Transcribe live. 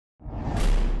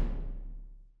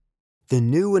The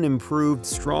new and improved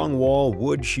Strong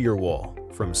wood shear wall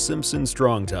from Simpson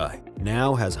Strong Tie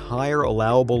now has higher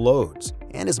allowable loads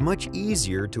and is much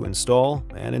easier to install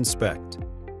and inspect.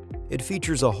 It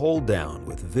features a hold-down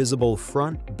with visible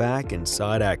front, back, and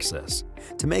side access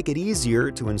to make it easier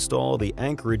to install the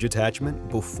anchorage attachment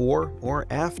before or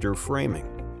after framing.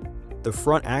 The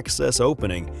front access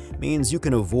opening means you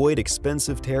can avoid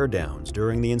expensive teardowns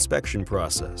during the inspection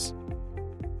process.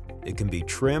 It can be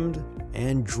trimmed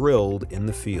and drilled in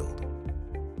the field.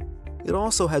 It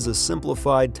also has a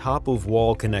simplified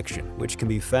top-of-wall connection, which can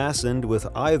be fastened with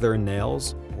either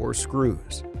nails or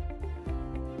screws.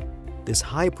 This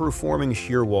high-performing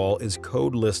shear wall is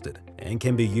code-listed and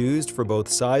can be used for both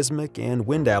seismic and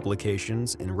wind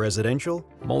applications in residential,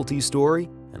 multi-story,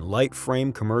 and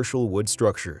light-frame commercial wood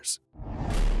structures.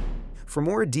 For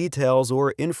more details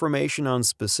or information on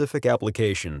specific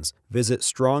applications, visit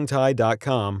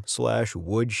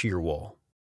strongtie.com/wood shearwall.